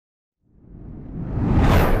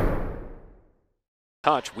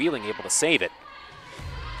touch, Wheeling able to save it.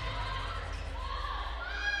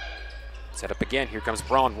 Set up again, here comes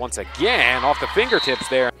Braun once again, off the fingertips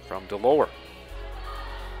there from Delore.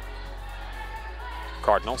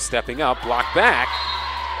 Cardinal stepping up, blocked back.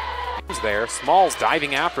 He's there, Smalls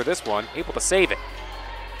diving after this one, able to save it.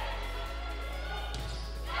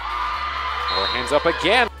 Or hands up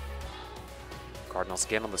again. Cardinals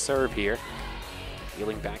again on the serve here.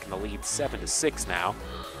 Wheeling back in the lead, 7-6 now.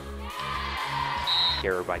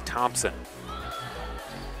 Carried by Thompson.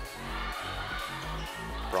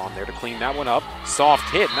 Braun there to clean that one up. Soft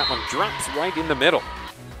hit, and that one drops right in the middle.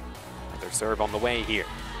 Another serve on the way here.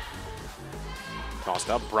 Tossed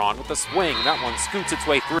up, Braun with the swing. That one scoots its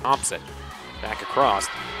way through. Thompson back across.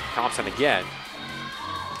 Thompson again.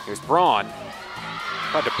 Here's Braun.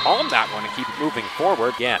 Tried to palm that one and keep it moving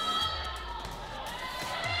forward again.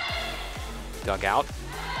 Dug out.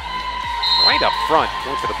 Right up front,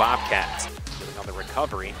 going for the Bobcats. With another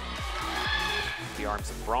recovery. The arms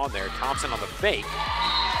of Braun there. Thompson on the fake.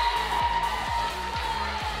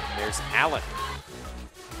 There's Allen.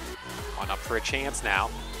 On up for a chance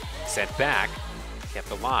now. Sent back.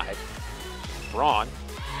 Kept alive. Braun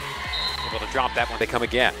able to drop that one. They come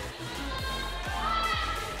again.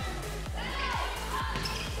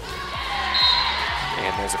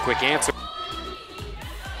 And there's a quick answer.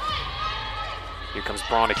 Here comes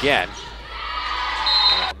Braun again.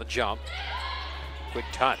 And on the jump. Quick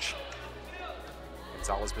touch.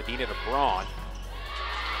 Gonzalez Medina to Braun.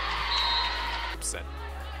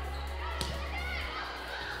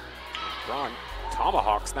 Braun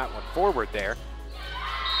tomahawks that one forward there.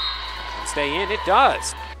 And stay in, it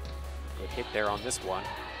does. Good hit there on this one.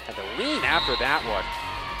 Had to lean after that one.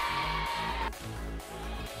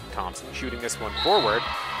 Thompson shooting this one forward.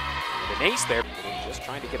 With an ace there, just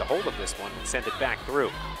trying to get a hold of this one and send it back through.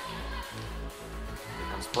 Here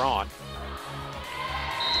comes Braun.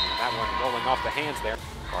 That one rolling off the hands there.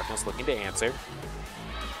 Cardinals looking to answer.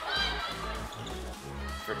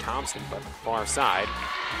 For Thompson, but far side.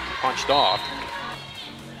 Punched off.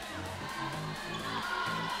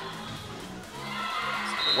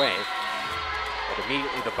 Away. But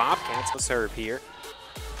immediately the Bobcats will serve here.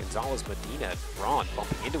 Gonzalez Medina and Braun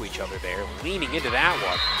bumping into each other there, leaning into that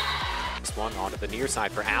one. This one onto the near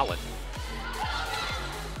side for Allen.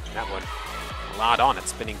 That one a lot on it,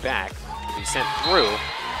 spinning back. He sent through.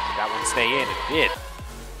 Did that one stay in? It did.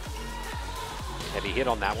 Heavy hit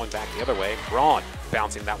on that one, back the other way. Braun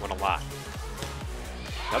bouncing that one a lot.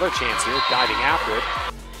 Another chance here, diving after it.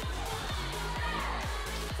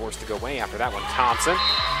 Forced to go away after that one. Thompson.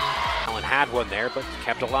 Allen had one there, but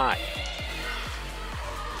kept alive.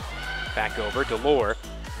 Back over, Delore.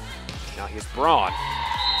 Now here's Braun.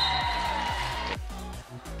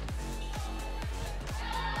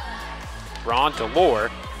 Braun, Delore.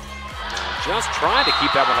 Just trying to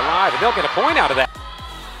keep that one alive, and they'll get a point out of that.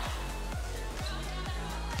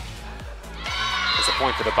 There's a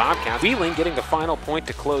point for the Bobcats. Wheeling getting the final point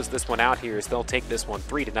to close this one out here as they'll take this one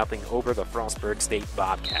 3-0 over the Frostburg State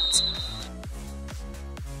Bobcats.